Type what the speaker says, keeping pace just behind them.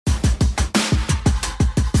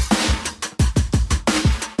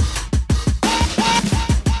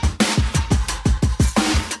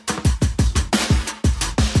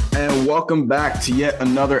welcome back to yet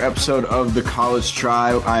another episode of the College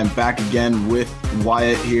Tribe. I am back again with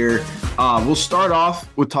Wyatt here. We'll start off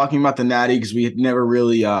with talking about the Natty because we had never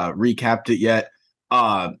really recapped it yet.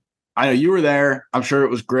 I know you were there. I'm sure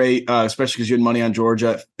it was great, especially because you had money on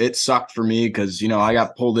Georgia. It sucked for me because, I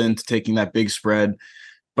got pulled into taking that big spread.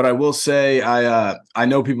 But I will say I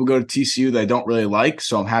know people go to TCU that I don't really like,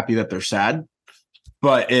 so I'm happy that they're sad.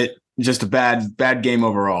 But it just a bad game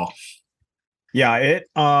overall. Yeah, it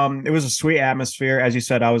was a sweet atmosphere. As you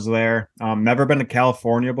said, I was there. Never been to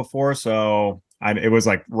California before, so it was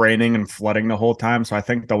like raining and flooding the whole time. So I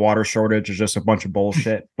think the water shortage is just a bunch of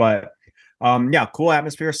bullshit. But yeah, cool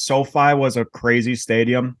atmosphere. SoFi was a crazy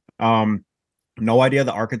stadium. No idea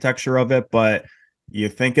the architecture of it, but you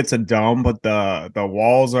think it's a dome, but the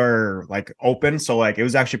walls are like open. So like it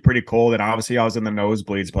was actually pretty cold. And obviously I was in the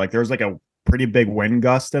nosebleeds, but like there was like a pretty big wind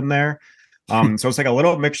gust in there. So it's like a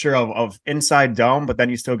little mixture of inside dome, but then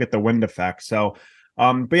you still get the wind effect. So,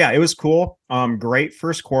 but yeah, it was cool. Great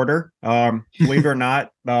first quarter. Believe it or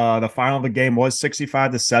not, the final of the game was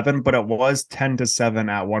 65-7, but it was 10-7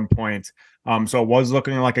 at one point. So it was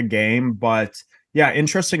looking like a game, but yeah,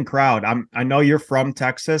 interesting crowd. I know you're from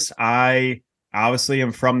Texas. I obviously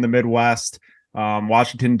am from the Midwest.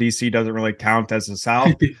 Washington, D.C. doesn't really count as the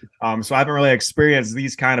South. So I haven't really experienced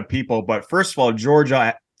these kind of people, but first of all,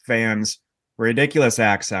 Georgia fans, ridiculous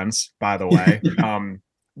accents, by the way.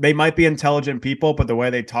 They might be intelligent people, but the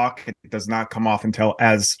way they talk, it does not come off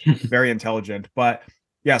as very intelligent. But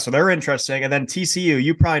yeah, so they're interesting. And then TCU,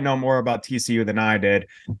 you probably know more about TCU than I did.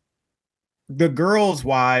 The girls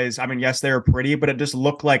wise, I mean, yes, they were pretty, but it just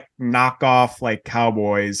looked like knockoff, like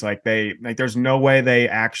cowboys. Like there's no way they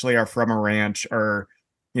actually are from a ranch or,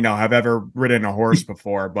 have ever ridden a horse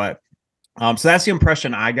before. But so that's the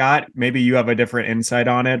impression I got. Maybe you have a different insight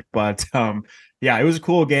on it, but yeah, it was a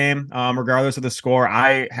cool game. Regardless of the score,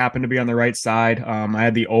 I happened to be on the right side. I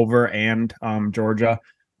had the over and Georgia.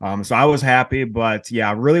 So I was happy, but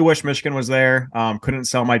yeah, really wish Michigan was there. Couldn't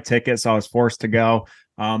sell my ticket, so I was forced to go.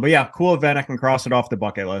 But yeah, cool event. I can cross it off the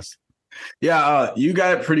bucket list. Yeah, you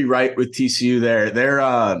got it pretty right with TCU there.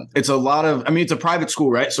 It's a lot of, it's a private school,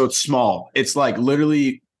 right? So it's small. It's like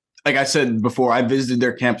literally, like I said before, I visited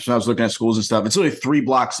their campus when I was looking at schools and stuff. It's literally 3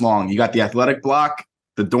 blocks long. You got the athletic block,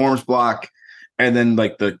 the dorms block, and then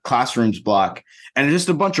like the classrooms block. And it's just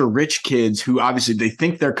a bunch of rich kids who obviously they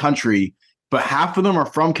think they're country, but half of them are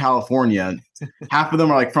from California. Half of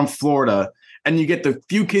them are like from Florida. And you get the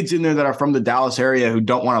few kids in there that are from the Dallas area who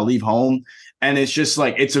don't want to leave home. And it's just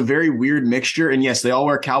like, it's a very weird mixture. And yes, they all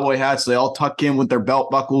wear cowboy hats. They all tuck in with their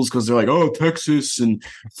belt buckles because they're like, oh, Texas. And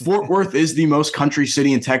Fort Worth is the most country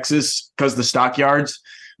city in Texas because the stockyards.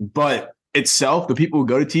 But itself, the people who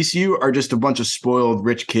go to TCU are just a bunch of spoiled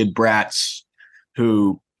rich kid brats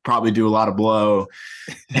who probably do a lot of blow.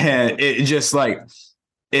 And it just like,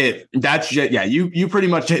 that's just, yeah, you pretty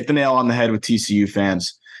much hit the nail on the head with TCU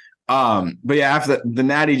fans. But yeah, after that, the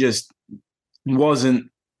Natty just wasn't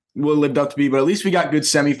what it lived up to be, but at least we got good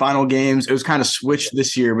semifinal games. It was kind of switched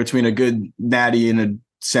this year between a good Natty and a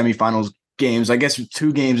semifinals games. I guess 2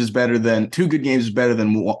 good games is better than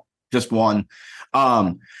just one.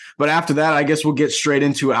 But after that, I guess we'll get straight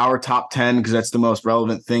into our top 10 because that's the most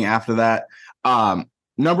relevant thing after that.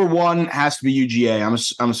 Number 1 has to be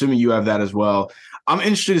UGA. I'm assuming you have that as well. I'm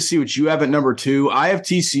interested to see what you have at number 2. I have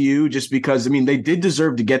TCU just because, they did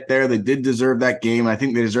deserve to get there. They did deserve that game. I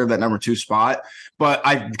think they deserve that number 2 spot. But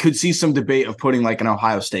I could see some debate of putting like an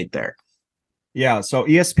Ohio State there. Yeah, so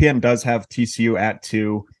ESPN does have TCU at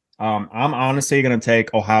 2. I'm honestly going to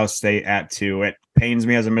take Ohio State at 2. It pains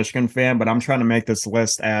me as a Michigan fan, but I'm trying to make this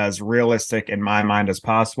list as realistic in my mind as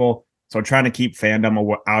possible. So trying to keep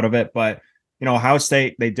fandom out of it. But Ohio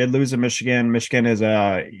State, they did lose to Michigan. Michigan is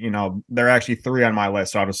they're actually 3 on my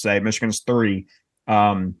list. So I'll just say Michigan's 3.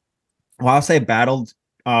 Ohio State battled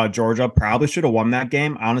Georgia, probably should have won that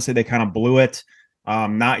game. Honestly, they kind of blew it.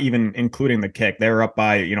 Not even including the kick. They were up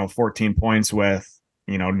by, 14 points with,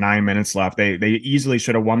 9 minutes left. They easily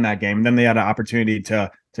should have won that game. And then they had an opportunity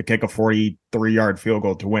to kick a 43-yard field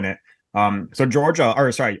goal to win it. So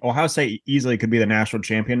Ohio State easily could be the national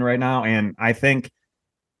champion right now. And I think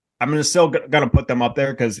I'm still going to put them up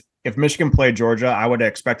there because if Michigan played Georgia, I would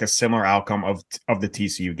expect a similar outcome of the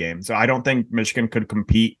TCU game. So I don't think Michigan could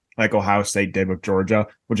compete like Ohio State did with Georgia,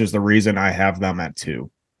 which is the reason I have them at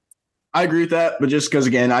 2. I agree with that, but just because,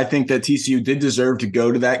 again, I think that TCU did deserve to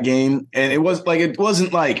go to that game. And it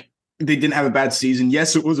wasn't like they didn't have a bad season.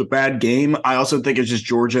 Yes, it was a bad game. I also think it's just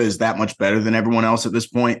Georgia is that much better than everyone else at this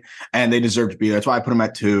point, and they deserve to be there. That's why I put them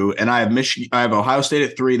at 2. And I have Ohio State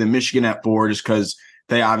at 3, then Michigan at 4, just because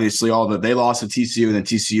they obviously they lost to TCU and then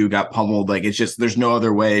TCU got pummeled. Like, it's just, there's no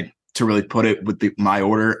other way to really put it with my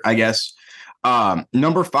order, I guess.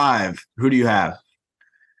 Number 5, who do you have?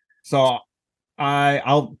 So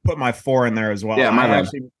I'll put my 4 in there as well. Yeah, my bad.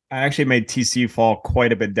 I actually made TCU fall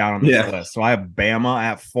quite a bit down on this list. So I have Bama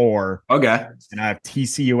at 4. Okay. And I have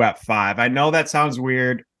TCU at 5. I know that sounds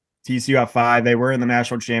weird. TCU at 5. They were in the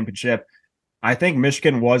national championship. I think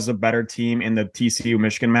Michigan was a better team in the TCU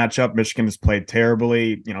Michigan matchup. Michigan has played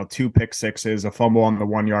terribly, 2 pick sixes, a fumble on the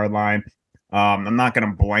 1-yard line. I'm not going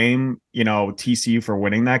to blame, TCU for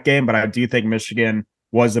winning that game, but I do think Michigan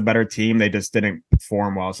was a better team. They just didn't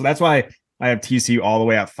perform well. So that's why I have TCU all the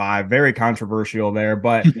way at 5. Very controversial there.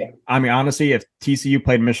 But I mean, honestly, if TCU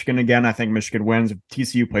played Michigan again, I think Michigan wins. If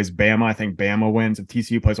TCU plays Bama, I think Bama wins. If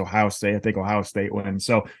TCU plays Ohio State, I think Ohio State wins.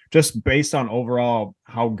 So just based on overall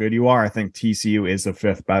how good you are, I think TCU is the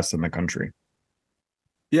 5th best in the country.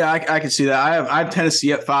 Yeah, I can see that. I have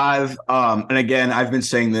Tennessee at 5. And again, I've been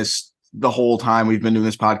saying this the whole time we've been doing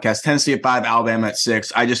this podcast. Tennessee at 5, Alabama at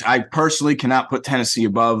 6. I personally cannot put Tennessee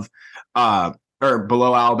above or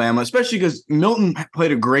below Alabama, especially because Milton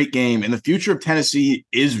played a great game, and the future of Tennessee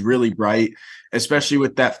is really bright, especially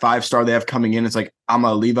with that 5-star they have coming in. It's like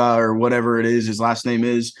Amaliva or whatever it is, his last name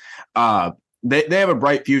is. They have a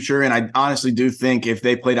bright future, and I honestly do think if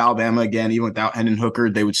they played Alabama again, even without Hendon Hooker,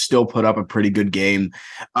 they would still put up a pretty good game.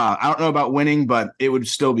 I don't know about winning, but it would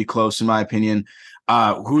still be close in my opinion.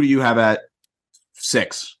 Who do you have at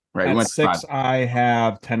 6? Right, at 6, I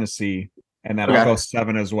have Tennessee. And then I'll go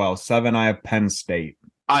 7 as well. 7, I have Penn State.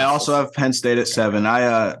 I also have Penn State at 7.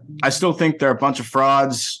 I still think they're a bunch of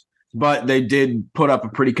frauds, but they did put up a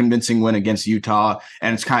pretty convincing win against Utah,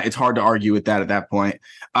 and it's hard to argue with that at that point.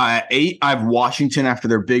 At 8, I have Washington after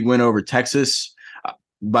their big win over Texas.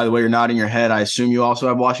 By the way, you're nodding your head. I assume you also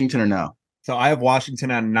have Washington or no? So I have Washington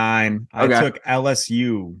at 9. I took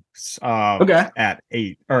LSU at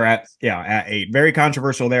 8 at 8. Very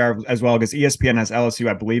controversial there as well because ESPN has LSU,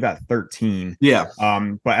 I believe, at 13. Yeah.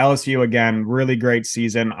 But LSU again, really great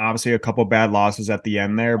season. Obviously, a couple bad losses at the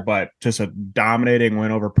end there, but just a dominating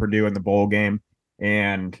win over Purdue in the bowl game.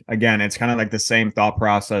 And again, it's kind of like the same thought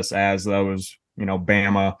process as those,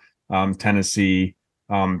 Bama, Tennessee,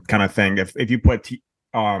 kind of thing. If you put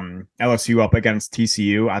LSU up against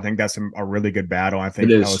TCU, I think that's a really good battle. I think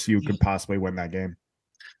LSU could possibly win that game.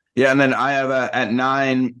 Yeah, and then I have at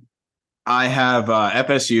 9, I have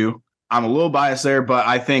FSU. I'm a little biased there, but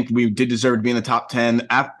I think we did deserve to be in the top 10.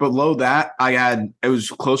 Below that, it was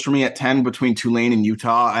close for me at 10 between Tulane and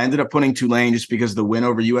Utah. I ended up putting Tulane just because of the win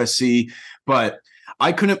over USC, but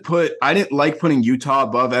I didn't like putting Utah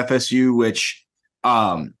above FSU,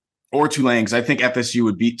 or Tulane, because I think FSU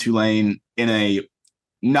would beat Tulane in a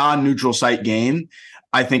non-neutral site game.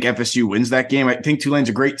 I think FSU wins that game. I think Tulane's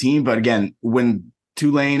a great team, but again, when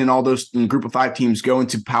Tulane and all those group of 5 teams go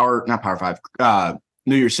into not Power 5,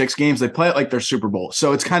 New Year's 6 games, they play it like they're Super Bowl.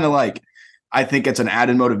 So it's kind of like, I think it's an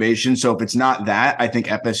added motivation. So if it's not that, I think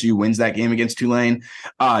FSU wins that game against Tulane.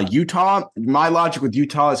 Utah, my logic with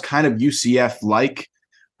Utah is kind of UCF-like.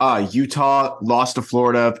 Utah lost to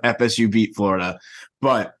Florida, FSU beat Florida.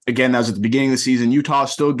 But again, that was at the beginning of the season. Utah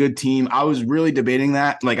is still a good team. I was really debating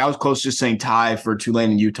that. Like I was close to just saying tie for Tulane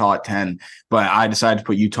and Utah at 10, but I decided to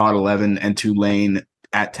put Utah at 11 and Tulane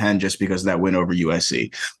at 10 just because of that win over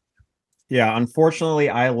USC. Yeah, unfortunately,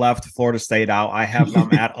 I left Florida State out. I have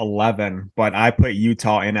them at 11, but I put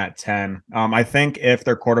Utah in at 10. I think if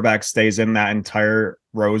their quarterback stays in that entire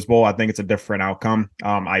Rose Bowl, I think it's a different outcome.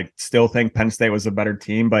 I still think Penn State was a better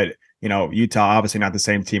team, but Utah obviously not the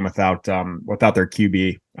same team without their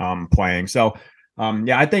QB playing. So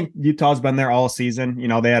I think Utah's been there all season.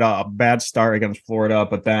 They had a bad start against Florida,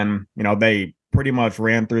 but then they pretty much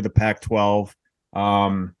ran through the Pac-12.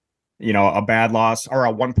 A bad loss or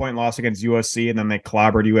a 1-point loss against USC, and then they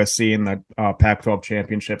clobbered USC in the Pac-12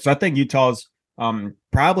 championship. So I think Utah's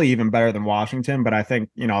probably even better than Washington, but I think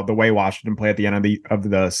the way Washington played at the end of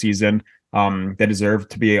the season, they deserve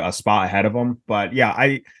to be a spot ahead of them. But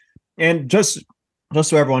yeah, and just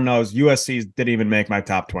so everyone knows, USC didn't even make my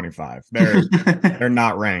top 25. They're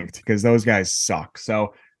not ranked because those guys suck.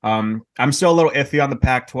 So I'm still a little iffy on the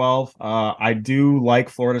Pac-12. I do like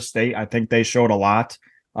Florida State. I think they showed a lot.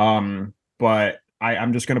 But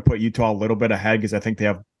I'm just going to put Utah a little bit ahead because I think they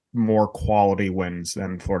have more quality wins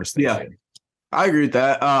than Florida State. Yeah, I agree with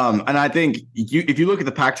that. And I think if you look at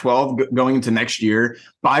the Pac-12 going into next year,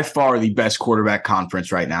 by far the best quarterback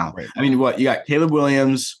conference right now. Right. I mean, you got Caleb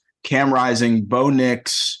Williams, Cam Rising, Bo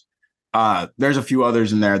Nix. There's a few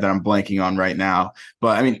others in there that I'm blanking on right now.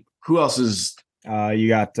 But I mean, who else is? You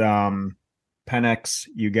got Penix.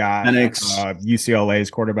 You got UCLA's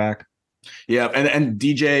quarterback. Yeah, and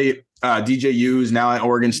DJ DJU is now at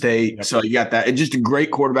Oregon State. Yep. So you got that. It's just a great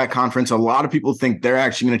quarterback conference. A lot of people think they're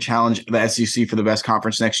actually going to challenge the SEC for the best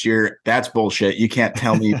conference next year. That's bullshit. You can't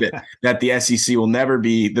tell me that the SEC will never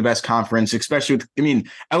be the best conference, especially with,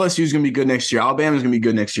 LSU is going to be good next year. Alabama is going to be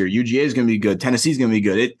good next year. UGA is going to be good. Tennessee is going to be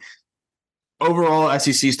good. Overall,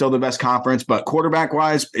 SEC is still the best conference, but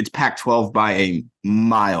quarterback-wise, it's Pac-12 by a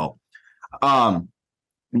mile.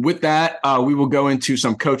 With that, we will go into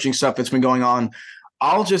some coaching stuff that's been going on.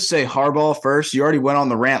 I'll just say Harbaugh first. You already went on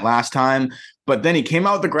the rant last time, but then he came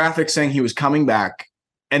out with the graphic saying he was coming back,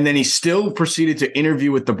 and then he still proceeded to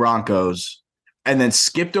interview with the Broncos and then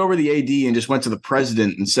skipped over the AD and just went to the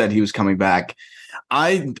president and said he was coming back.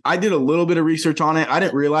 I did a little bit of research on it. I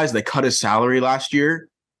didn't realize they cut his salary last year.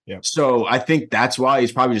 Yep. So I think that's why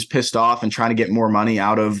he's probably just pissed off and trying to get more money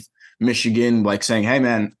out of Michigan, like saying, hey,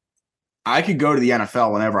 man, I could go to the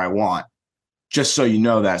NFL whenever I want. Just so you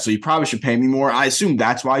know that. So you probably should pay me more. I assume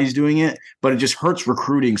that's why he's doing it, but it just hurts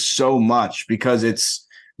recruiting so much because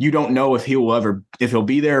you don't know if he'll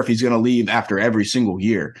be there, if he's going to leave after every single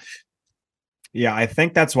year. Yeah, I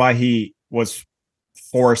think that's why he was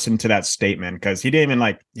forced into that statement, because he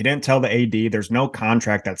didn't tell the AD there's no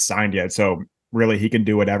contract that's signed yet. So really he can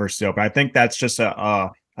do whatever still. But I think that's just a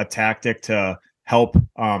tactic to help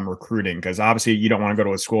recruiting, because obviously you don't want to go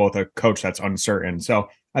to a school with a coach that's uncertain. So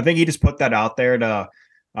I think he just put that out there to,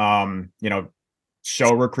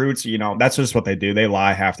 show recruits, that's just what they do. They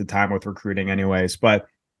lie half the time with recruiting anyways. But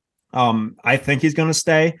I think he's going to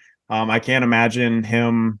stay. I can't imagine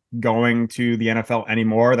him going to the NFL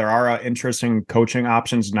anymore. There are interesting coaching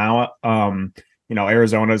options now.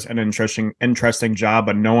 Arizona's an interesting job,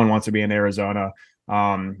 but no one wants to be in Arizona.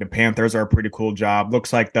 The Panthers are a pretty cool job.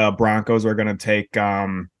 Looks like the Broncos are going to take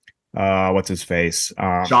what's his face?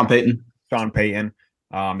 Sean Payton.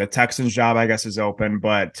 The Texans job, I guess, is open,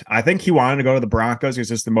 but I think he wanted to go to the Broncos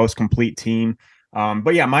because it's the most complete team.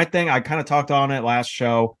 But yeah, my thing, I kind of talked on it last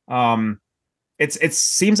show. It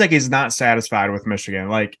seems like he's not satisfied with Michigan.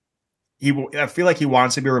 Like I feel like he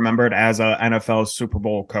wants to be remembered as a NFL Super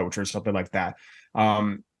Bowl coach or something like that.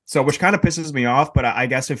 So which kind of pisses me off, but I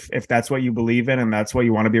guess if that's what you believe in and that's what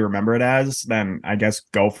you want to be remembered as, then I guess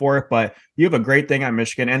go for it. But you have a great thing at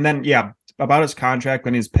Michigan. And then, yeah, about his contract,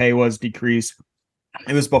 when his pay was decreased,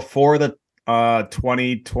 it was before the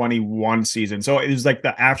 2021 season. So it was like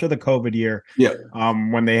after the COVID year,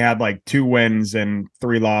 when they had like 2 wins and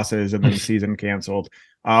 3 losses and then the season canceled.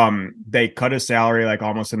 They cut his salary like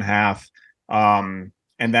almost in half. And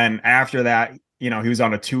then after that, he was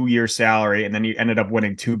on a 2-year salary, and then he ended up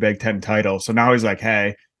winning 2 Big Ten titles. So now he's like,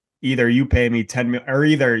 hey, either you pay me $10 million, or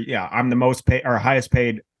either, I'm the most paid or highest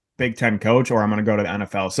paid Big Ten coach, or I'm going to go to the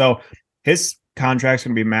NFL. So his contract's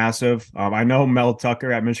going to be massive. I know Mel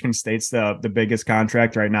Tucker at Michigan State's the biggest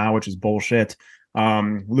contract right now, which is bullshit.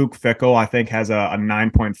 Luke Fickell, I think, has a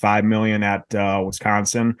 $9.5 million at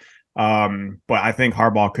Wisconsin. But I think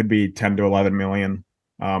Harbaugh could be 10 to 11 million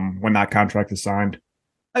when that contract is signed.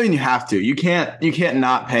 I mean, you have to. You can't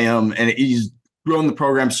not pay him, and he's grown the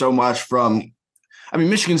program so much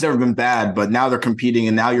Michigan's never been bad, but now they're competing,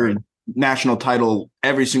 and now you're national title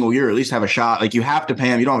every single year, at least have a shot. Like, you have to pay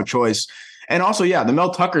him. You don't have a choice. And also, yeah, the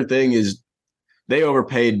Mel Tucker thing is they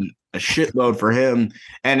overpaid a shitload for him.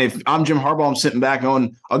 And if I'm Jim Harbaugh, I'm sitting back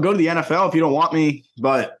going, I'll go to the NFL if you don't want me,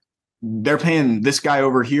 but they're paying this guy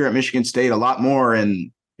over here at Michigan State a lot more, and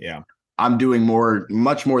I'm doing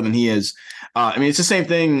much more than he is. It's the same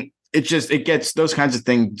thing. It gets, those kinds of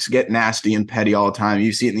things get nasty and petty all the time.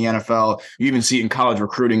 You see it in the NFL. You even see it in college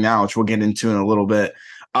recruiting now, which we'll get into in a little bit.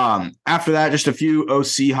 After that, just a few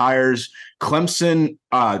OC hires. Clemson,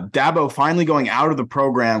 Dabo finally going out of the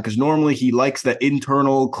program, because normally he likes the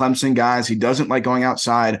internal Clemson guys. He doesn't like going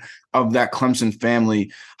outside of that Clemson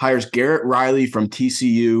family. Hires Garrett Riley from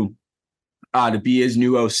TCU to be his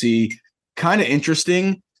new OC. Kind of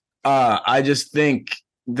interesting. I just think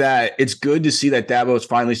that it's good to see that Dabo is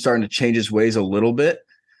finally starting to change his ways a little bit.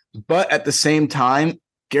 But at the same time,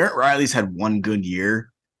 Garrett Riley's had one good year.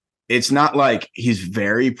 It's not like he's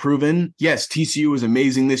very proven. Yes, TCU was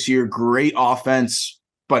amazing this year. Great offense.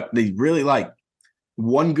 But they really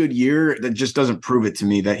one good year that just doesn't prove it to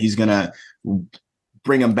me that he's going to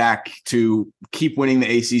bring them back to keep winning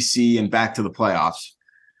the ACC and back to the playoffs.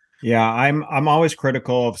 Yeah, I'm always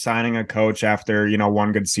critical of signing a coach after,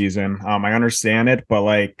 one good season. I understand it,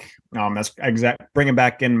 but that's bringing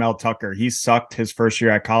back in Mel Tucker. He sucked his first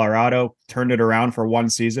year at Colorado, turned it around for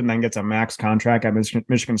 1 season, then gets a max contract at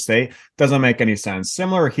Michigan State. Doesn't make any sense.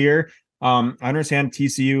 Similar here. I understand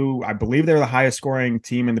TCU, I believe they're the highest scoring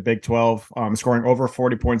team in the Big 12, scoring over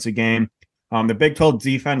 40 points a game. The Big 12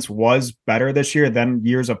 defense was better this year than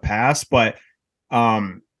years of past, but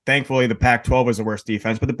thankfully the Pac-12 was the worst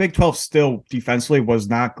defense, but the Big 12 still defensively was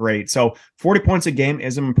not great. So 40 points a game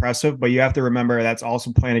is impressive, but you have to remember that's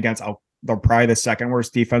also playing against probably the second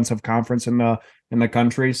worst defensive conference in the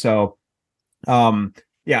country. So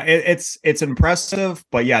yeah, it's impressive,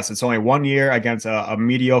 but yes, it's only 1 year against a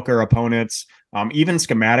mediocre opponents. Even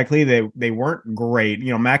schematically, they weren't great.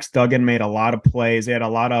 Max Duggan made a lot of plays. They had a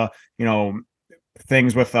lot of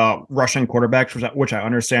things with rushing quarterbacks, which I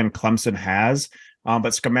understand Clemson has.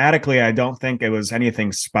 But schematically, I don't think it was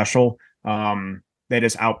anything special. They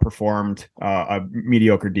just outperformed a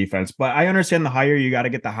mediocre defense. But I understand the hire. You got to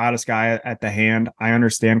get the hottest guy at the hand. I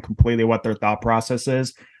understand completely what their thought process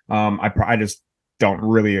is. I just don't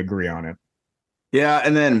really agree on it. Yeah,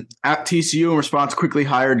 and then at TCU in response, quickly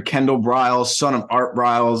hired Kendall Briles, son of Art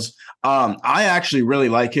Briles. I actually really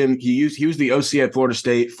like him. He was the OC at Florida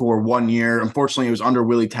State for 1 year. Unfortunately, it was under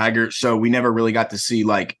Willie Taggart, so we never really got to see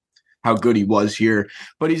like how good he was here.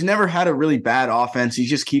 But he's never had a really bad offense. He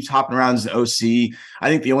just keeps hopping around as the OC. I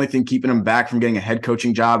think the only thing keeping him back from getting a head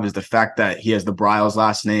coaching job is the fact that he has the Briles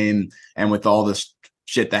last name, and with all this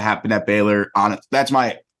shit that happened at Baylor, that's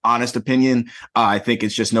my honest opinion. I think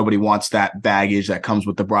it's just nobody wants that baggage that comes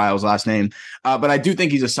with the Briles last name. But I do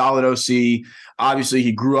think he's a solid OC. Obviously,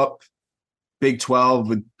 he grew up Big 12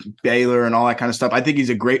 with Baylor and all that kind of stuff. I think he's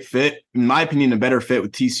a great fit. In my opinion, a better fit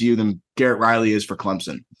with TCU than Garrett Riley is for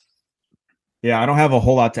Clemson. Yeah, I don't have a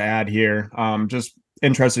whole lot to add here. Just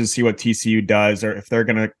interested to see what TCU does, or if they're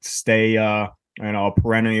going to stay a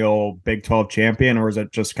perennial Big 12 champion, or is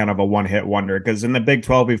it just kind of a one-hit wonder? Because in the Big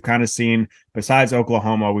 12, we've kind of seen, besides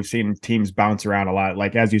Oklahoma, we've seen teams bounce around a lot.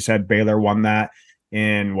 Like, as you said, Baylor won that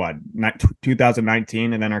in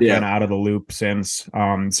 2019, and then are kind of out of the loop since.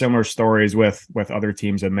 Similar stories with other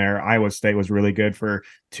teams in there. Iowa State was really good for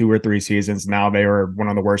 2 or 3 seasons. Now they were one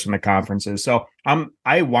of the worst in the conferences. So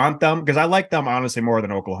I want them, because I like them honestly more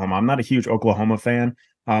than Oklahoma. I'm not a huge Oklahoma fan.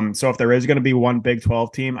 So if there is going to be one Big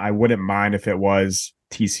 12 team, I wouldn't mind if it was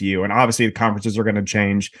TCU. And obviously the conferences are going to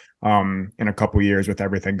change in a couple of years with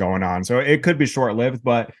everything going on. So it could be short-lived,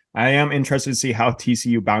 but I am interested to see how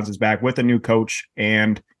TCU bounces back with a new coach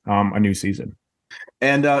and a new season.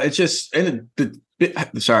 And it's just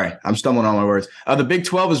sorry, I'm stumbling on my words. The Big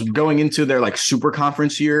 12 is going into their like super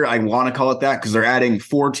conference year. I want to call it that because they're adding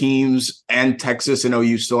 4 teams, and Texas and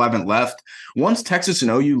OU still haven't left. Once Texas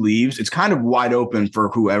and OU leaves, it's kind of wide open for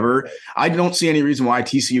whoever. I don't see any reason why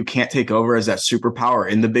TCU can't take over as that superpower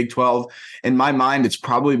in the Big 12. In my mind, it's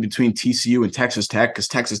probably between TCU and Texas Tech, because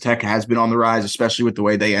Texas Tech has been on the rise, especially with the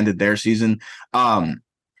way they ended their season.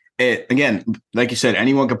 Again, like you said,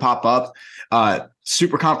 anyone could pop up.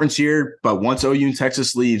 Super conference year, but once OU and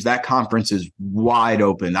Texas leaves, that conference is wide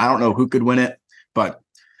open. I don't know who could win it, but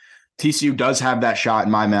TCU does have that shot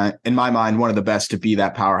in my mind, one of the best to be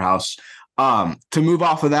that powerhouse. To move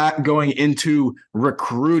off of that, going into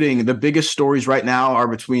recruiting, the biggest stories right now are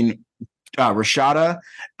between Rashada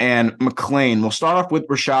and McLean. We'll start off with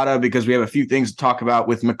Rashada because we have a few things to talk about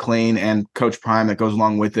with McLean and Coach Prime that goes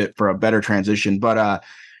along with it for a better transition. But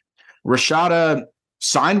Rashada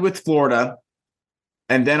signed with Florida,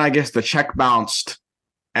 and then I guess the check bounced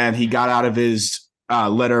and he got out of his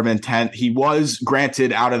letter of intent. He was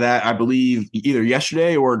granted out of that, I believe, either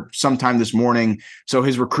yesterday or sometime this morning. So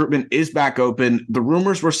his recruitment is back open. The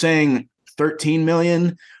rumors were saying 13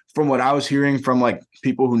 million. From what I was hearing from like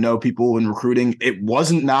people who know people in recruiting, it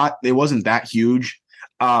wasn't that huge.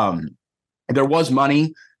 There was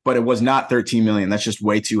money, but it was not 13 million. That's just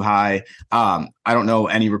way too high. I don't know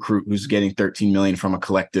any recruit who's getting 13 million from a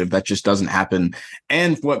collective. That just doesn't happen.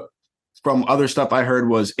 And what from other stuff I heard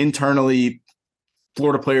was internally,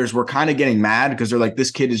 Florida players were kind of getting mad because they're like,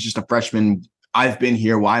 this kid is just a freshman. I've been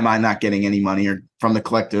here. Why am I not getting any money or from the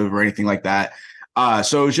collective or anything like that?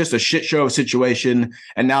 So it was just a shit show situation.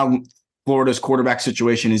 And now Florida's quarterback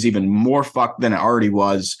situation is even more fucked than it already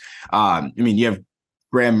was. You have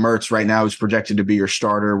Graham Mertz right now who's projected to be your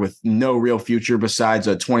starter with no real future besides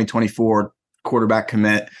a 2024 quarterback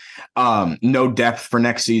commit. No depth for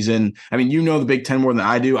next season. The Big Ten more than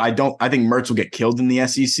I do. I think Mertz will get killed in the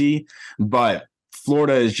SEC, but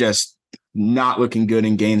Florida is just not looking good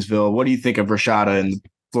in Gainesville. What do you think of Rashada and the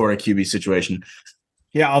Florida QB situation?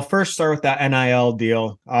 Yeah, I'll first start with that NIL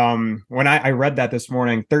deal. When I read that this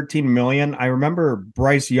morning, 13 million, I remember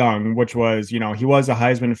Bryce Young, which was, he was a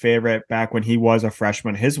Heisman favorite back when he was a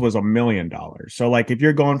freshman. His was $1 million. So like if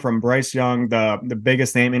you're going from Bryce Young, the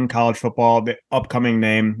biggest name in college football, the upcoming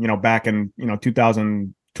name, back in,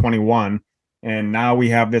 2021, and now we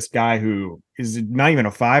have this guy who is not even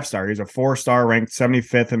a 5-star. He's a 4-star ranked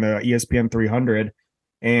 75th in the ESPN 300.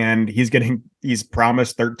 and he's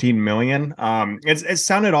promised 13 million. It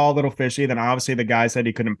sounded all a little fishy. Then obviously the guy said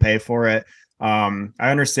he couldn't pay for it. I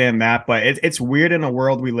understand that, but it's weird in a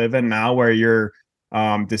world we live in now where your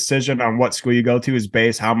decision on what school you go to is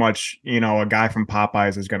based how much, a guy from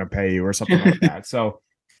Popeyes is going to pay you or something like that. So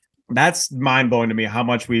that's mind blowing to me how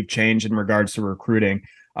much we've changed in regards to recruiting.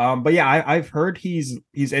 But yeah, I've heard he's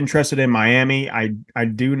interested in Miami. I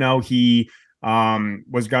do know he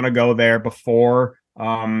was going to go there before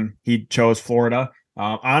he chose Florida.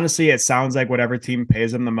 Honestly, it sounds like whatever team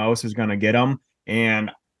pays him the most is going to get him.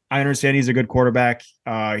 And I understand he's a good quarterback.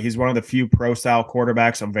 He's one of the few pro style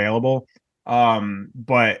quarterbacks available.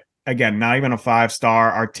 But again, not even a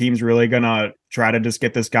 5-star. Our team's really going to try to just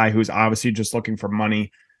get this guy who's obviously just looking for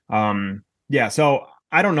money. Yeah, so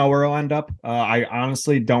I don't know where he'll end up. I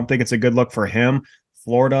honestly don't think it's a good look for him.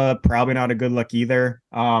 Florida, probably not a good look either.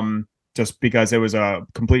 Just because it was a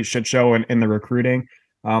complete shit show in the recruiting.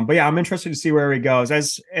 But yeah, I'm interested to see where he goes.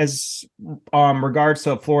 As regards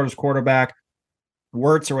to Florida's quarterback,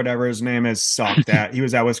 Wirtz or whatever his name is, sucked at. He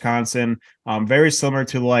was at Wisconsin. Very similar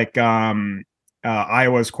to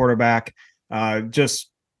Iowa's quarterback.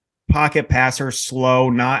 Just pocket passer, slow,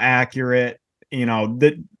 not accurate.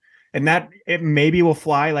 And that it maybe will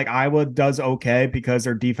fly. Like Iowa does okay because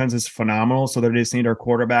their defense is phenomenal. So they just need their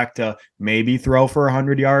quarterback to maybe throw for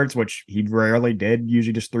 100 yards, which he rarely did.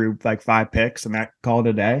 Usually just threw like 5 picks and that called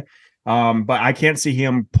it a day. But I can't see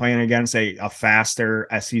him playing against a faster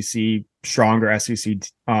SEC, stronger SEC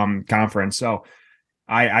conference. So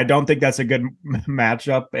I don't think that's a good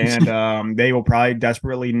matchup. And they will probably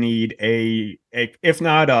desperately need if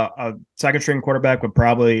not a second string quarterback, but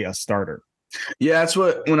probably a starter. Yeah, that's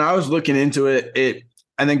when I was looking into it,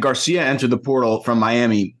 and then Garcia entered the portal from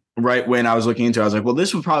Miami right when I was looking into it. I was like, well,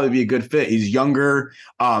 this would probably be a good fit. He's younger.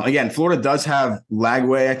 Again, Florida does have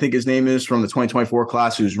Lagway, I think his name is, from the 2024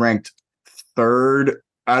 class, who's ranked 3rd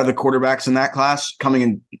out of the quarterbacks in that class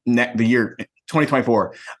coming in the year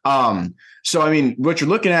 2024. So, I mean, what you're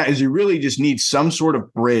looking at is you really just need some sort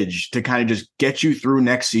of bridge to kind of just get you through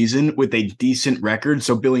next season with a decent record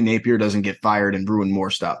so Billy Napier doesn't get fired and ruin more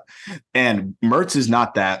stuff. And Mertz is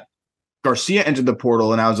not that. Garcia entered the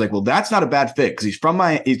portal, and I was like, well, that's not a bad fit because he's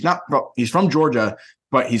from Georgia,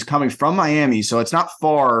 but he's coming from Miami, so it's not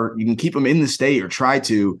far. You can keep him in the state or try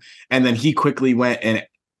to. And then he quickly went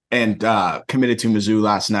and committed to Mizzou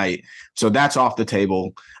last night. So that's off the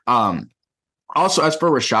table. Also, as for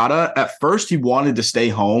Rashada, at first he wanted to stay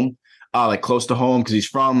home, like close to home, because he's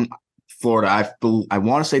from Florida. I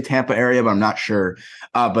want to say Tampa area, but I'm not sure.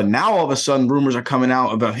 But now all of a sudden rumors are coming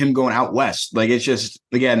out about him going out west. Like it's just,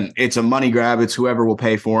 again, it's a money grab. It's whoever will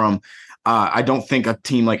pay for him. I don't think a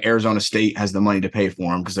team like Arizona State has the money to pay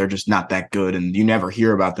for him because they're just not that good and you never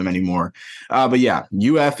hear about them anymore. But yeah,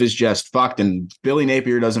 UF is just fucked, and Billy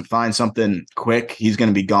Napier doesn't find something quick, he's going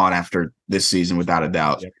to be gone after this season without a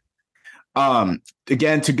doubt. Yep.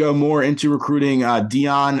 Again, to go more into recruiting,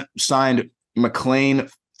 Dion signed McLean,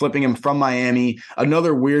 flipping him from Miami.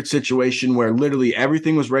 Another weird situation where literally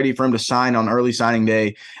everything was ready for him to sign on early signing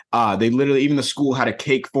day. They literally, even the school had a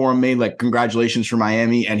cake for him made, like, congratulations for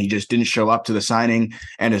Miami, and he just didn't show up to the signing.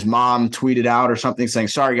 And his mom tweeted out or something saying,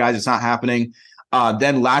 sorry guys, it's not happening.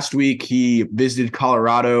 Then last week he visited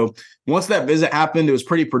Colorado. Once that visit happened, it was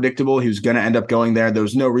pretty predictable he was going to end up going there. There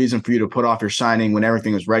was no reason for you to put off your signing when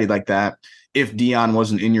everything was ready like that, if Dion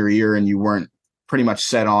wasn't in your ear and you weren't pretty much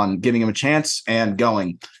set on giving him a chance and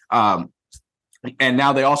going. And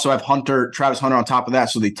now they also have Travis Hunter on top of that.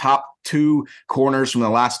 So the top 2 corners from the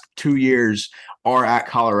last 2 years are at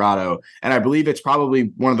Colorado. And I believe it's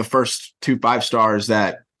probably one of the first 2 5-stars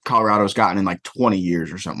that Colorado's gotten in like 20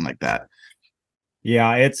 years or something like that.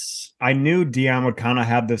 Yeah, I knew Dion would kind of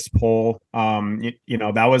have this pull. That's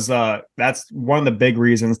one of the big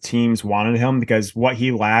reasons teams wanted him, because what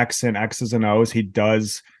he lacks in X's and O's, he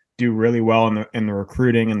does do really well in the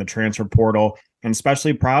recruiting and the transfer portal, and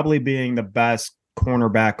especially probably being the best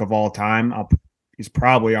cornerback of all time. He's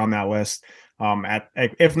probably on that list.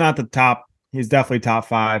 If not the top, he's definitely top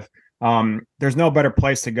 5. There's no better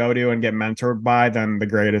place to go to and get mentored by than the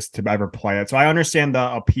greatest to ever play it. So I understand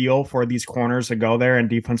the appeal for these corners to go there and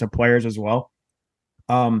defensive players as well.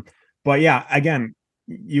 But yeah, again,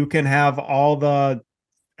 you can have all the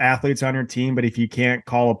athletes on your team, but if you can't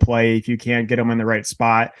call a play, if you can't get them in the right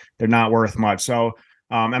spot, they're not worth much. So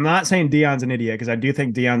I'm not saying Dion's an idiot, because I do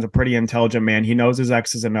think Dion's a pretty intelligent man. He knows his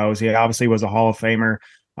X's and O's. He obviously was a Hall of Famer,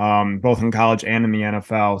 both in college and in the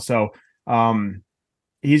NFL. So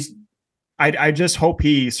I just hope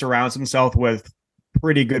he surrounds himself with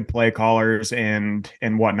pretty good play callers and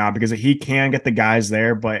whatnot, because he can get the guys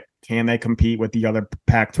there, but can they compete with the other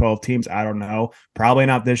Pac-12 teams? I don't know. Probably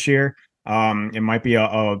not this year. It might be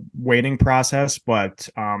a waiting process, but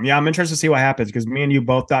yeah, I'm interested to see what happens, because me and you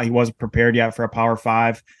both thought he wasn't prepared yet for a Power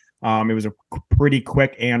 5. It was a pretty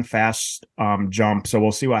quick and fast jump, so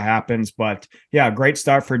we'll see what happens. But yeah, great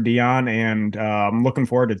start for Dion, and I'm looking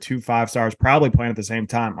forward to 2 5-stars probably playing at the same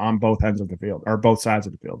time on both ends of the field, or both sides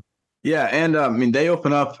of the field. Yeah, and I mean, they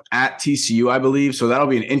open up at TCU, I believe, so that'll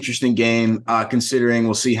be an interesting game, considering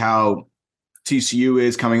we'll see how TCU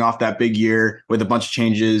is coming off that big year with a bunch of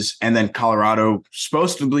changes, and then Colorado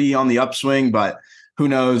supposed to be on the upswing, but who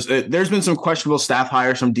knows? There's been some questionable staff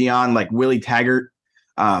hires from Dion, like Willie Taggart.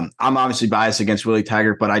 I'm obviously biased against Willie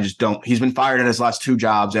Taggart, but I just don't. He's been fired at his last 2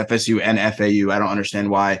 jobs, FSU and FAU. I don't understand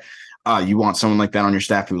why you want someone like that on your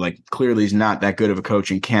staff who, like, clearly is not that good of a coach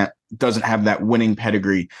and doesn't have that winning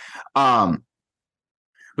pedigree. But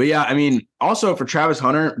yeah, I mean, also for Travis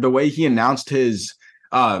Hunter, the way he announced his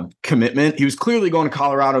commitment, he was clearly going to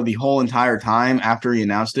Colorado the whole entire time after he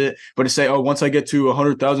announced it. But to say, oh, once I get to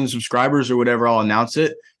 100,000 subscribers or whatever, I'll announce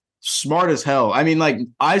it. Smart as hell. I mean, like,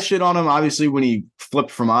 I shit on him obviously when he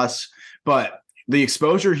flipped from us, but the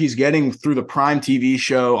exposure he's getting through the Prime TV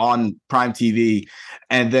show on Prime TV,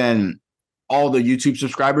 and then all the YouTube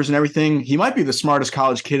subscribers and everything, he might be the smartest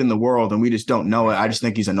college kid in the world, and we just don't know it. I just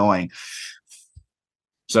think he's annoying.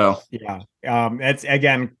 So yeah, it's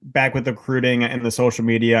again back with the recruiting and the social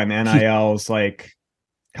media and NILs. Like,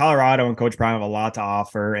 Colorado and Coach Prime have a lot to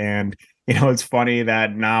offer, and it's funny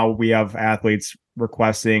that now we have athletes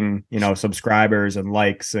requesting subscribers and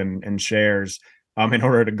likes and shares in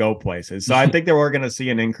order to go places. So I think that we're going to see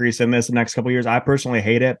an increase in this the next couple of years. I personally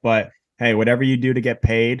hate it, but hey, whatever you do to get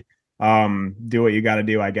paid, do what you got to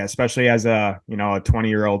do, I guess, especially as a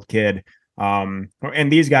 20-year-old kid. And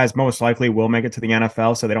these guys most likely will make it to the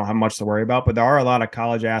NFL, so they don't have much to worry about. But there are a lot of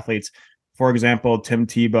college athletes, for example, Tim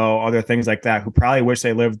Tebow, other things like that, who probably wish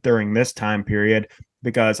they lived during this time period,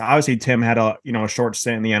 because obviously Tim had a short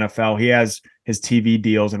stint in the NFL. He has his TV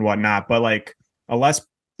deals and whatnot, but like a less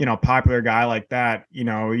popular guy like that,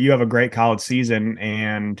 you have a great college season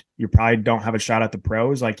and you probably don't have a shot at the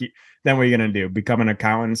pros. Like, then what are you going to do? Become an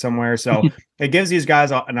accountant somewhere? So it gives these guys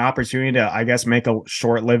an opportunity to, I guess, make a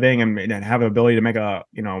short living and have the ability to make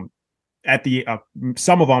at the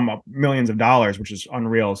some of them millions of dollars, which is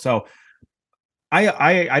unreal. So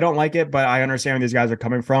I don't like it, but I understand where these guys are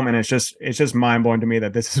coming from, and it's just mind blowing to me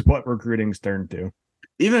that this is what recruiting's turned to.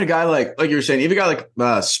 Even a guy like you were saying, even a guy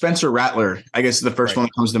like Spencer Rattler, I guess is the first one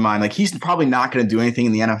that comes to mind. Like, he's probably not going to do anything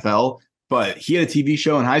in the NFL, but he had a TV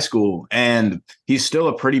show in high school, and he's still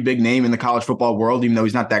a pretty big name in the college football world, even though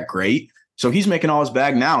he's not that great. So he's making all his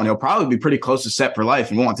bag now, and he'll probably be pretty close to set for life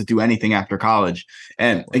and won't have to do anything after college.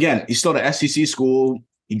 And again, he's still at an SEC school.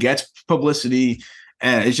 He gets publicity.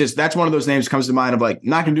 And it's just, that's one of those names that comes to mind of, like,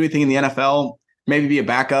 not going to do anything in the NFL, maybe be a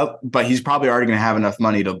backup, but he's probably already going to have enough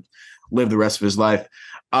money to live the rest of his life.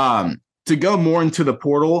 To go more into the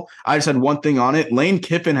portal, I just had one thing on it. Lane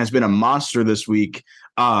Kiffin has been a monster this week.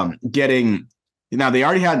 Now, they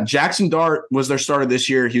already had Jackson Dart was their starter this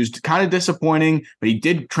year. He was kind of disappointing, but he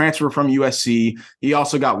did transfer from USC. He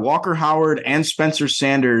also got Walker Howard and Spencer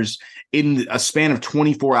Sanders in a span of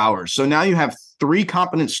 24 hours. So now you have 3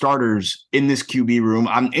 competent starters in this QB room.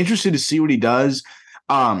 I'm interested to see what he does.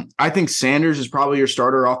 I think Sanders is probably your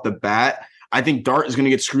starter off the bat. I think Dart is going to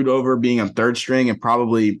get screwed over being on 3rd string, and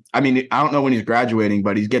probably, I mean, I don't know when he's graduating,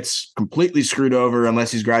 but he gets completely screwed over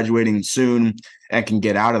unless he's graduating soon and can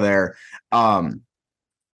get out of there.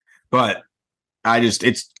 But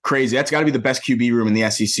it's crazy. That's got to be the best QB room in the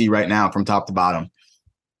SEC right now from top to bottom.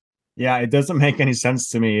 Yeah, it doesn't make any sense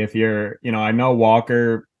to me if you're, I know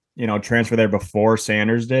Walker, transferred there before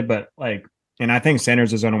Sanders did, but and I think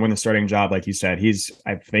Sanders is going to win the starting job. Like you said, he's,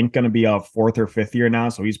 I think, going to be a 4th or 5th year now.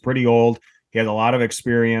 So he's pretty old. He has a lot of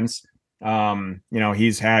experience.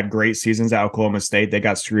 He's had great seasons at Oklahoma State. They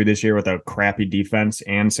got screwed this year with a crappy defense,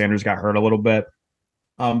 and Sanders got hurt a little bit.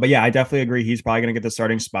 But yeah, I definitely agree. He's probably going to get the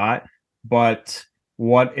starting spot. But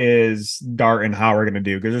what is Dart and Howard going to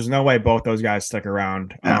do? Because there's no way both those guys stick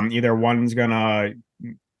around. Yeah. Either one's going to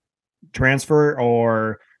transfer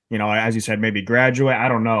or, as you said, maybe graduate. I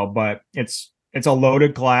don't know, but it's a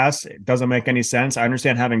loaded class. It doesn't make any sense. I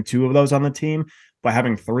understand having 2 of those on the team, but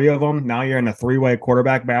having 3 of them, now you're in a 3-way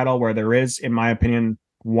quarterback battle where there is, in my opinion,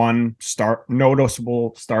 one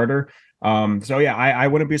noticeable starter. So yeah, I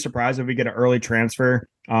wouldn't be surprised if we get an early transfer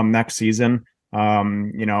next season,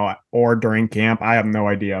 or during camp. I have no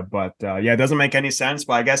idea, but yeah, it doesn't make any sense.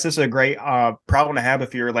 But I guess this is a great problem to have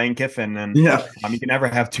if you're Lane Kiffin, and you can never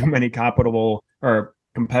have too many competitive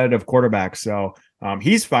quarterbacks. So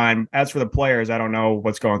He's fine. As for the players, I don't know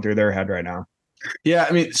what's going through their head right now. Yeah,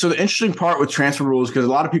 I mean, so the interesting part with transfer rules, because a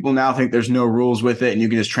lot of people now think there's no rules with it and you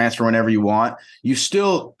can just transfer whenever you want. You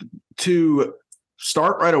still, to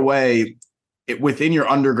start right away within your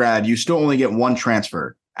undergrad, you still only get one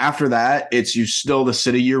transfer. After that, the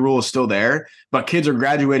city year rule is still there, but kids are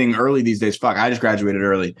graduating early these days. Fuck, I just graduated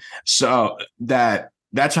early. So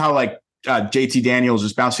that's how JT Daniels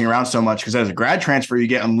is bouncing around so much, because as a grad transfer, you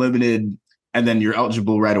get unlimited and then you're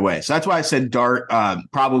eligible right away. So that's why I said Dart.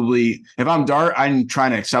 Probably if I'm Dart, I'm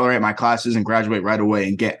trying to accelerate my classes and graduate right away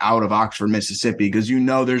and get out of Oxford, Mississippi, because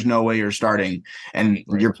there's no way you're starting and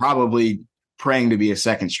you're probably praying to be a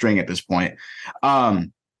second string at this point.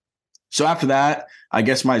 So after that, I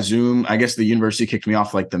guess the university kicked me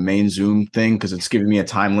off the main Zoom thing because it's giving me a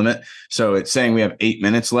time limit. So it's saying we have 8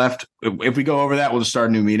 minutes left. If we go over that, we'll just start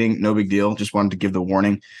a new meeting. No big deal. Just wanted to give the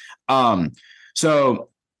warning. So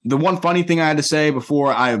the one funny thing I had to say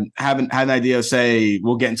before, I haven't had an idea of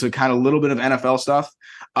we'll get into kind of a little bit of NFL stuff.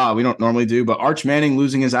 We don't normally do, but Arch Manning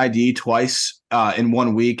losing his ID twice in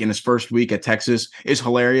 1 week in his first week at Texas is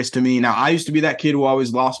hilarious to me. Now, I used to be that kid who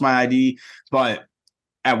always lost my ID, but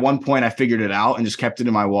at one point I figured it out and just kept it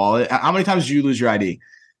in my wallet. How many times did you lose your ID?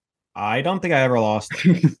 I don't think I ever lost.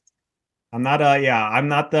 I'm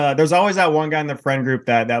not there's always that one guy in the friend group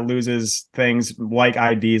that loses things like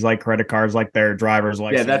IDs, like credit cards, like their driver's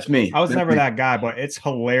license. Yeah, that's me. I was never that guy, but it's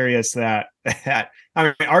hilarious that I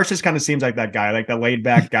mean, Arch just kind of seems like that guy, like the laid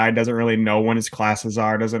back guy, doesn't really know when his classes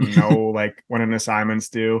are, doesn't know when an assignment's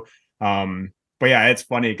due. But yeah, it's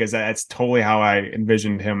funny because that's totally how I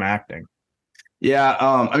envisioned him acting. Yeah,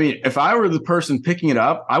 I mean, if I were the person picking it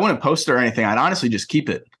up, I wouldn't post it or anything. I'd honestly just keep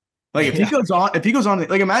it. If he goes on,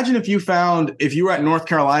 imagine if you were at North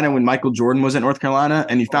Carolina when Michael Jordan was at North Carolina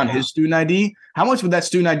and you found his student ID, how much would that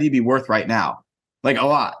student ID be worth right now? A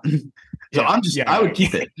lot. So I would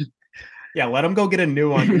keep it. Yeah, let him go get a new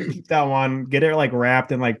one. Keep that one. Get it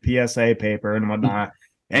wrapped in PSA paper and whatnot.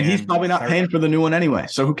 And he's probably not paying for the new one anyway,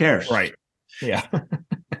 so who cares? Right. Yeah.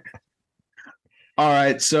 All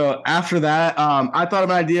right. So after that, I thought of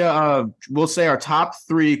an idea of, we'll say our top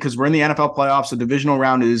three, because we're in the NFL playoffs. The divisional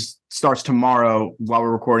round starts tomorrow while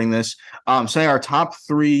we're recording this. Say our top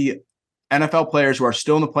three NFL players who are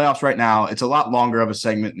still in the playoffs right now. It's a lot longer of a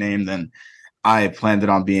segment name than I planned it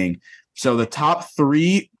on being. So the top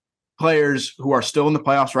three players who are still in the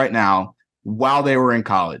playoffs right now while they were in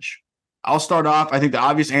college. I'll start off. I think the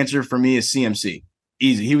obvious answer for me is CMC.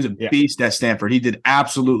 Easy. He was a beast at Stanford. He did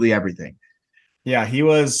absolutely everything. Yeah, he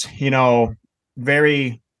was,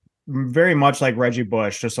 very, very much like Reggie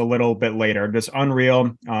Bush, just a little bit later, just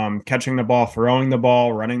unreal. Catching the ball, throwing the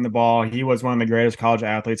ball, running the ball. He was one of the greatest college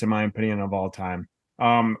athletes, in my opinion, of all time.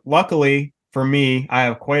 Luckily for me, I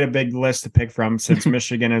have quite a big list to pick from since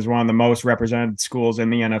Michigan is one of the most represented schools in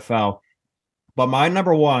the NFL. But my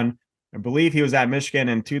number one, I believe he was at Michigan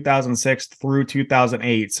in 2006 through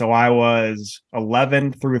 2008. So I was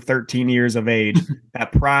 11 through 13 years of age,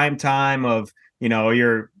 that prime time of,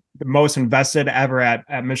 you're the most invested ever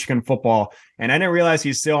at Michigan football. And I didn't realize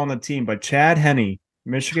he's still on the team, but Chad Henne,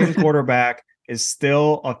 Michigan quarterback, is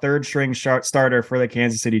still a third string starter for the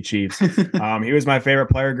Kansas City Chiefs. He was my favorite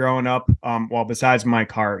player growing up. Besides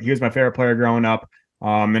Mike Hart, he was my favorite player growing up.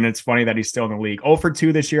 And it's funny that he's still in the league. 0 for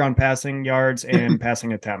 2 this year on passing yards and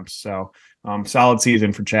passing attempts. So solid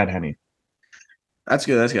season for Chad Henne. That's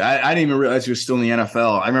good. That's good. I didn't even realize he was still in the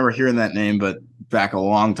NFL. I remember hearing that name, but back a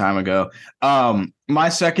long time ago. My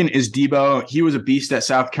second is Debo. He was a beast at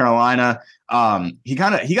South Carolina. He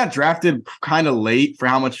got drafted kind of late for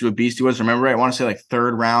how much of a beast he was. Remember, I want to say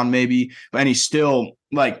third round maybe, and he's still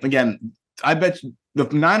again. I bet the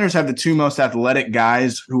Niners have the two most athletic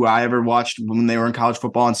guys who I ever watched when they were in college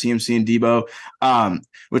football, and CMC and Debo,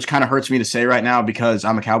 which kind of hurts me to say right now because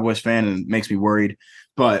I'm a Cowboys fan and it makes me worried.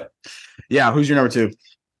 But yeah, who's your number two?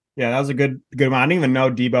 Yeah, that was a good one. I didn't even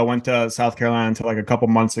know Debo went to South Carolina until a couple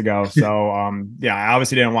months ago. So I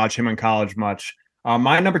obviously didn't watch him in college much.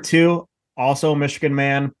 My number two, also Michigan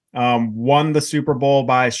man, won the Super Bowl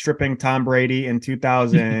by stripping Tom Brady in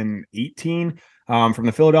 2018 from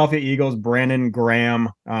the Philadelphia Eagles, Brandon Graham,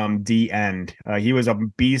 D end. He was a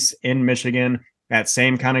beast in Michigan. At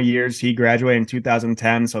same kind of years, he graduated in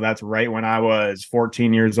 2010. So that's right when I was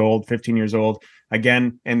 15 years old.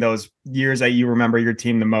 Again, in those years that you remember your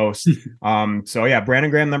team the most. Brandon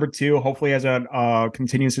Graham, number two, hopefully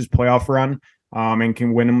continues his playoff run and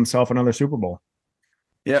can win himself another Super Bowl.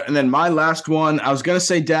 Yeah, and then my last one, I was going to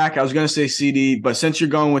say Dak, I was going to say CD, but since you're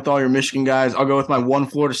going with all your Michigan guys, I'll go with my one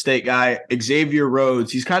Florida State guy, Xavier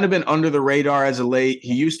Rhodes. He's kind of been under the radar as of late.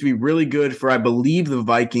 He used to be really good for, I believe, the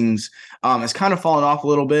Vikings. Has kind of fallen off a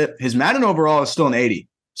little bit. His Madden overall is still an 80,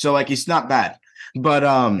 so like he's not bad. But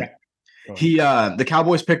the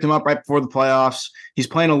Cowboys picked him up right before the playoffs. He's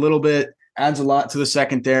playing a little bit. Adds a lot to the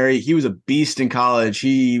secondary. He was a beast in college.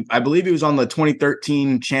 I believe he was on the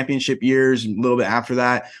 2013 championship years, a little bit after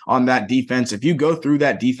that on that defense. If you go through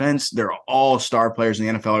that defense, they're all star players in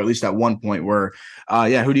the NFL, or at least at one point were.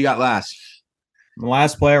 Who do you got last? The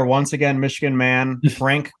last player, once again, Michigan man,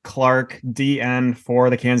 Frank Clark, DN for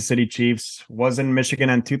the Kansas City Chiefs, was in Michigan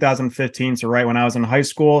in 2015, so right when I was in high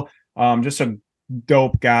school. Just a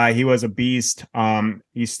dope guy. He was a beast.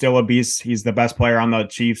 He's still a beast. He's the best player on the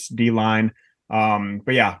Chiefs D line.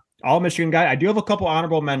 But yeah, all Michigan guy. I do have a couple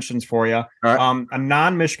honorable mentions for you. Right. A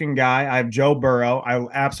non-Michigan guy. I have Joe Burrow. I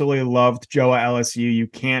absolutely loved Joe at LSU. You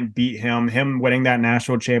can't beat him. Him winning that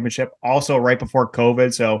national championship also right before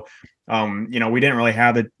COVID. So, we didn't really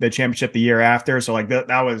have the championship the year after. So like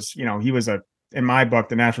that was, he was in my book,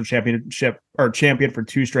 the national championship or champion for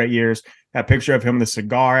 2 straight years. That picture of him with the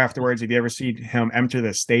cigar afterwards. If you ever see him enter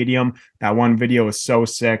the stadium, that one video is so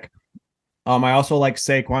sick. I also like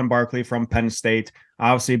Saquon Barkley from Penn State.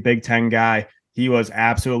 Obviously, Big Ten guy. He was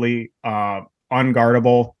absolutely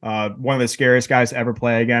unguardable. One of the scariest guys to ever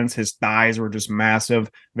play against. His thighs were just massive.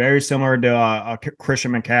 Very similar to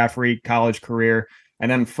Christian McCaffrey college career. And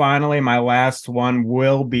then finally, my last one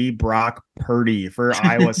will be Brock Purdy for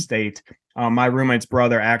Iowa State. My roommate's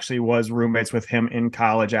brother actually was roommates with him in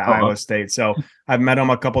college at Iowa State. So I've met him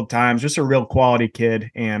a couple of times, just a real quality kid.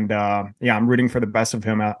 And I'm rooting for the best of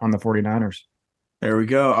him on the 49ers. There we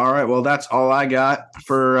go. All right. Well, that's all I got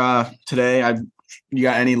for today. You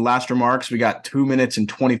got any last remarks? We got 2 minutes and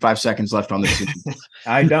 25 seconds left on this.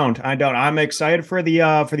 I don't. I'm excited for the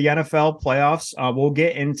NFL playoffs. We'll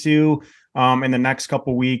get into in the next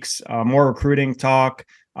couple weeks more recruiting talk.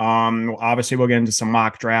 Obviously we'll get into some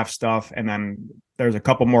mock draft stuff, and then there's a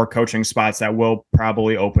couple more coaching spots that will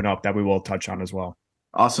probably open up that we will touch on as well.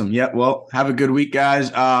 Awesome. Yeah. Well, have a good week, guys.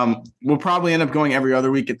 We'll probably end up going every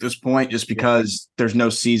other week at this point, just because there's no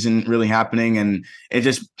season really happening, and it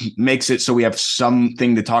just makes it so we have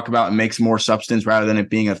something to talk about and makes more substance rather than it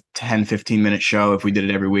being a 10, 15-minute show if we did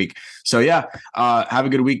it every week. So have a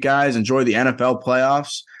good week, guys. Enjoy the NFL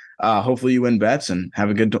playoffs. Hopefully you win bets and have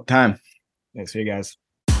a good time. Yeah, see you guys.